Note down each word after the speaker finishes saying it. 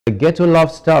The Ghetto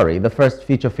Love Story, the first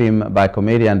feature film by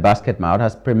comedian Basketmouth,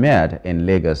 has premiered in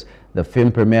Lagos. The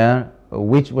film premiere,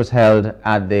 which was held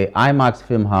at the IMAX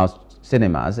Filmhouse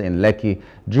Cinemas in Lekki,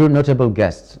 drew notable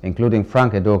guests including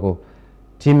Frank Edoho,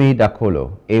 Timi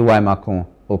Dakolo, Makun,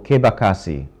 Okey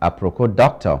Bakassi, Aproko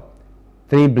Doctor,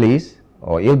 Bliss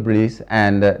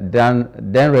and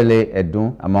Denrele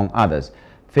Edun, among others.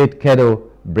 Faith Kedo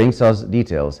brings us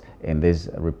details in this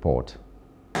report.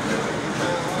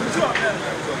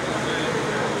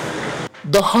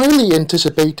 The highly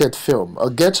anticipated film, A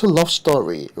Ghetto Love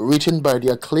Story, written by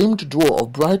the acclaimed duo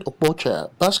of Bright Okpocha,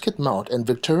 Basketmouth and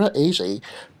Victoria Eze,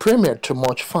 premiered to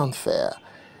much fanfare.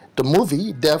 The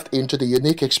movie delved into the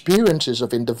unique experiences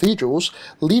of individuals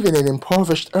living in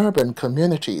impoverished urban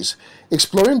communities,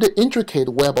 exploring the intricate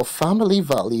web of family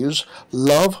values,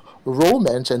 love,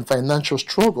 romance, and financial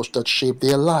struggles that shape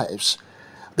their lives.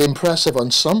 The impressive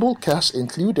ensemble cast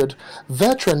included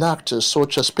veteran actors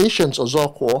such as Patience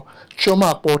Ozokwo,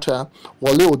 Choma Akpota,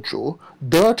 Wale Ojo,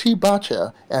 Dorothy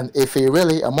Bacha, and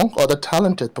Eferele, among other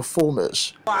talented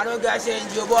performers. Plus,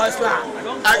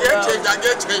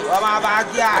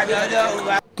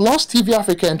 TV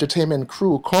Africa Entertainment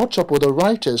crew caught up with the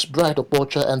writers Bright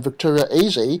Okpocha and Victoria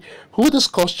Eze, who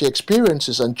discussed their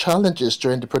experiences and challenges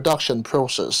during the production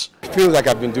process. I feel like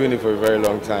I've been doing it for a very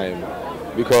long time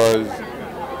because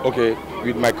okay,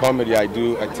 with my comedy, I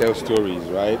tell stories,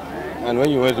 right? And when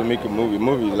you want to make a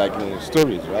movie is like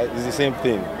stories, right? It's the same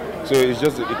thing. So it's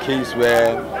just a case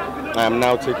where I am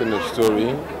now taking a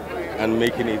story and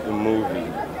making it a movie.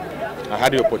 I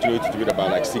had the opportunity to do it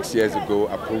about like 6 years ago.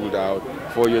 I pulled out.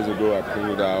 4 years ago, I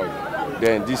pulled out.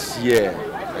 Then this year,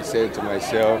 I said to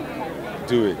myself,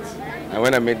 do it. And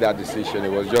when I made that decision,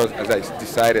 it was just as I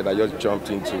decided, I just jumped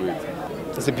into it.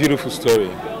 It's a beautiful story.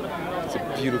 It's a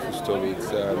beautiful story.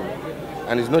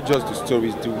 And it's not just the story,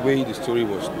 it's the way the story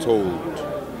was told.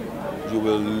 You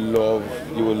will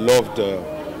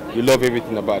love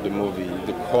everything about the movie.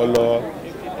 The color,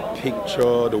 the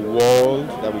picture, the world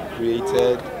that we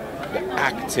created, the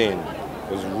acting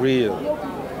was real.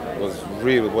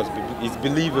 It's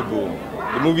believable.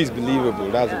 The movie is believable,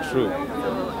 that's the truth.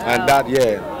 And that,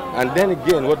 yeah. And then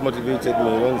again, what motivated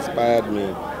me, what inspired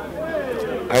me,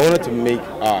 I wanted to make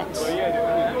art.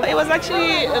 It was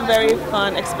actually a very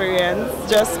fun experience,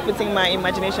 just putting my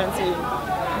imagination to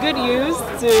good use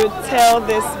to tell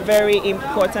this very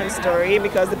important story,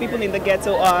 because the people in the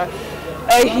ghetto are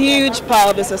a huge part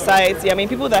of the society. I mean,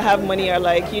 people that have money are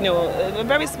like, you know, a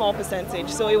very small percentage.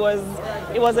 So it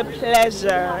was a pleasure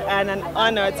and an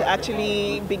honor to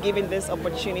actually be given this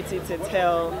opportunity to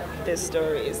tell this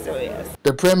story. So yes.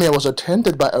 The premiere was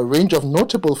attended by a range of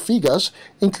notable figures,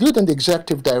 including the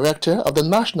executive director of the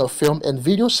National Film and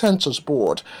Video Censors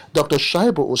Board, Dr.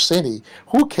 Shaibu Hussaini,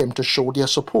 who came to show their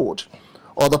support.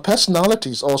 Other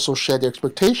personalities also shared their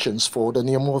expectations for the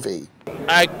new movie.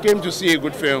 I came to see a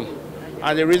good film.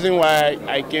 And the reason why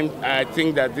I think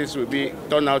that this will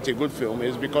turn out a good film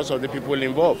is because of the people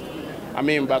involved. I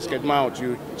mean, Basketmouth,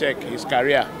 you check his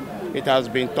career, it has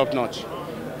been top-notch.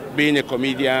 Being a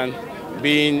comedian,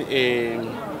 being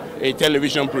a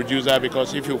television producer,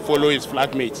 because if you follow his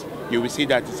flatmates, you will see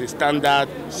that it's a standard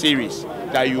series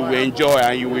that you will enjoy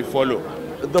and you will follow.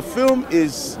 The film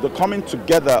is the coming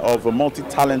together of a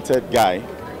multi-talented guy.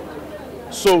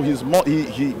 So he's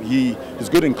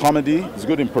good in comedy, he's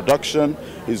good in production,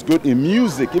 he's good in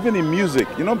music, even in music.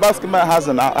 You know, Basketmouth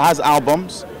has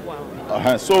albums,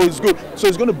 so he's good. So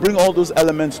he's going to bring all those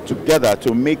elements together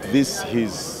to make this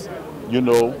his, you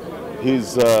know,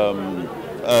 his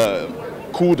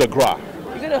coup de grace.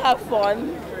 You're going to have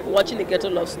fun watching the Ghetto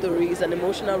Love Story. It's an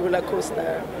emotional roller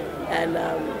coaster, and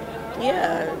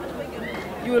yeah,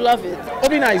 you will love it.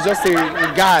 Obina is just a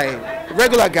guy.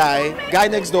 Regular guy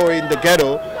next door in the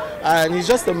ghetto, and he's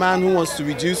just a man who wants to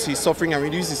reduce his suffering and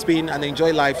reduce his pain and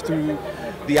enjoy life through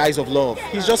the eyes of love.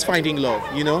 He's just finding love,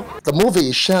 you know. The movie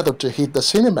is scheduled to hit the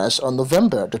cinemas on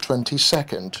November the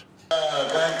 22nd.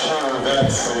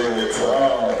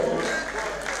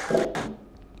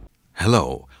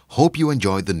 Hello, hope you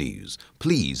enjoyed the news.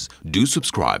 Please do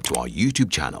subscribe to our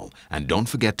YouTube channel and don't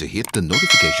forget to hit the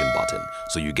notification button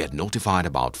so you get notified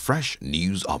about fresh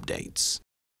news updates.